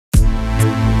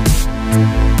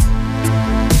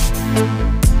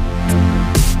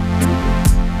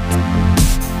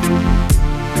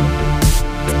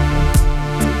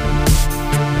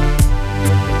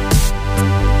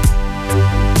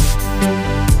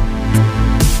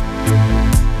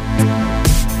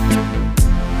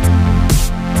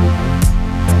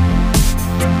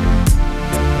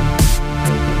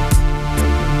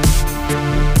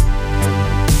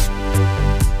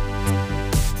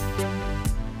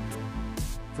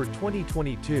For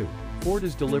 2022, Ford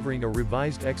is delivering a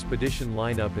revised Expedition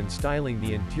lineup and styling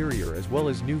the interior as well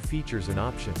as new features and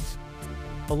options.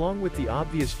 Along with the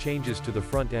obvious changes to the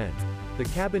front end, the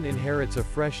cabin inherits a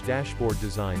fresh dashboard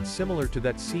design similar to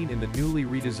that seen in the newly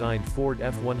redesigned Ford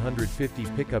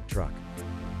F-150 pickup truck.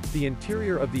 The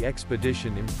interior of the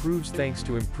Expedition improves thanks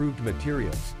to improved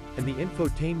materials, and the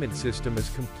infotainment system is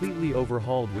completely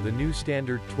overhauled with a new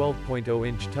standard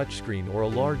 12.0-inch touchscreen or a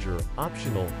larger,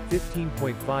 optional,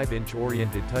 15.5-inch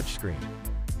oriented touchscreen.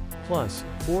 Plus,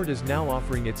 Ford is now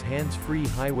offering its hands-free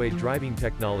highway driving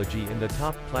technology in the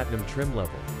top Platinum trim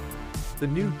level. The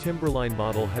new Timberline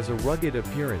model has a rugged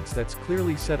appearance that's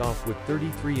clearly set off with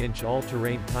 33-inch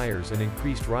all-terrain tires and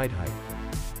increased ride height.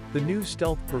 The new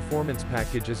Stealth Performance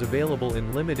package is available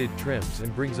in limited trims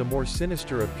and brings a more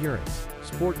sinister appearance,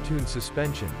 sport-tuned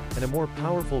suspension, and a more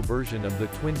powerful version of the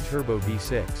twin-turbo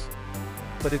V6.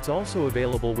 But it's also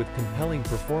available with compelling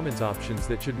performance options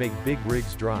that should make big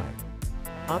rigs drive.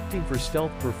 Opting for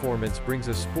Stealth Performance brings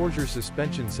a sportier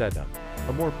suspension setup,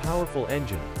 a more powerful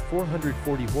engine,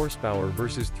 440 horsepower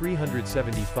versus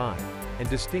 375, and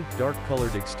distinct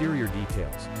dark-colored exterior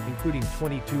details, including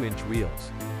 22-inch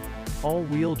wheels.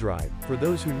 All-wheel drive, for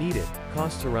those who need it,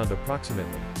 costs around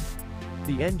approximately.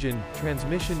 The engine,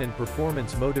 transmission and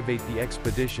performance motivate the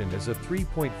Expedition as a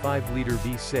 3.5-liter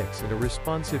V6 and a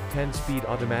responsive 10-speed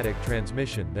automatic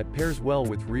transmission that pairs well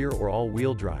with rear or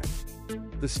all-wheel drive.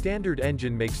 The standard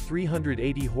engine makes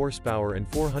 380 horsepower and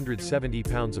 470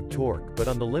 pounds of torque, but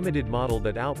on the limited model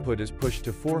that output is pushed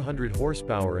to 400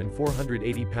 horsepower and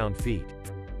 480 pound-feet.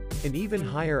 An even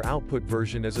higher output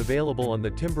version is available on the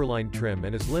Timberline trim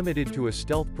and is limited to a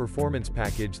Stealth Performance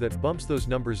package that bumps those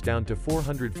numbers down to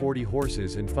 440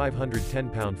 horses and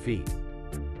 510 pound-feet.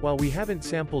 While we haven't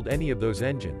sampled any of those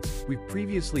engines, we've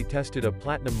previously tested a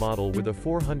Platinum model with a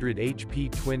 400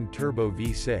 HP twin-turbo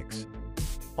V6.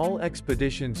 All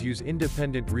Expeditions use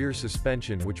independent rear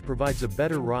suspension which provides a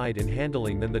better ride and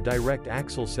handling than the direct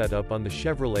axle setup on the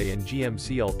Chevrolet and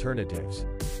GMC alternatives.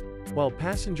 While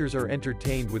passengers are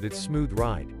entertained with its smooth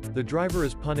ride, the driver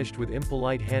is punished with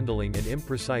impolite handling and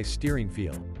imprecise steering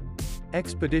feel.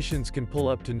 Expeditions can pull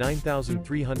up to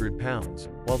 9,300 pounds,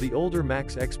 while the older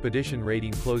Max Expedition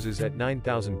rating closes at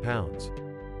 9,000 pounds.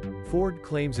 Ford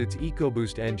claims its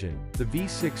EcoBoost engine, the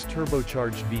V6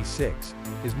 turbocharged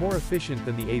V6, is more efficient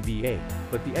than the AV8,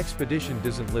 but the Expedition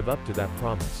doesn't live up to that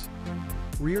promise.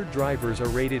 Rear drivers are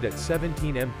rated at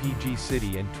 17 mpg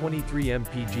city and 23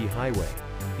 mpg highway.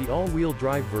 The all-wheel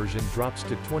drive version drops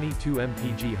to 22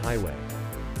 mpg highway.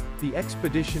 The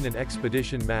Expedition and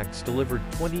Expedition Max delivered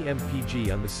 20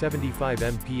 mpg on the 75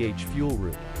 mph fuel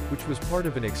route, which was part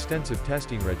of an extensive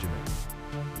testing regimen.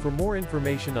 For more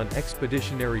information on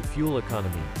expeditionary fuel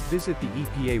economy, visit the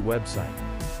EPA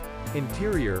website.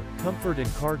 Interior, comfort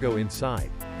and cargo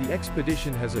inside. The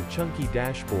Expedition has a chunky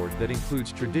dashboard that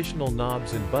includes traditional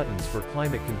knobs and buttons for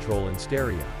climate control and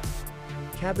stereo.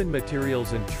 Cabin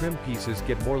materials and trim pieces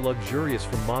get more luxurious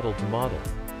from model to model,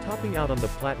 topping out on the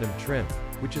Platinum trim,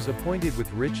 which is appointed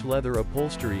with rich leather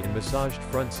upholstery and massaged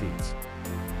front seats.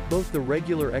 Both the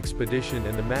regular Expedition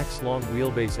and the Max Long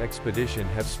Wheelbase Expedition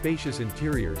have spacious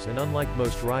interiors and unlike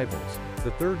most rivals,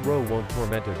 the third row won't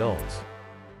torment adults.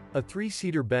 A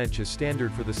three-seater bench is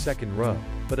standard for the second row,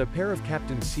 but a pair of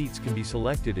captain's seats can be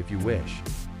selected if you wish.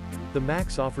 The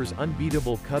Max offers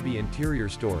unbeatable cubby interior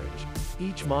storage.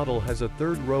 Each model has a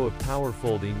third row of power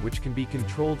folding which can be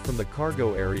controlled from the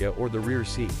cargo area or the rear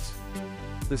seats.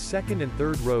 The second and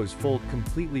third rows fold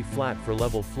completely flat for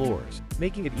level floors,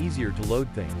 making it easier to load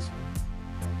things.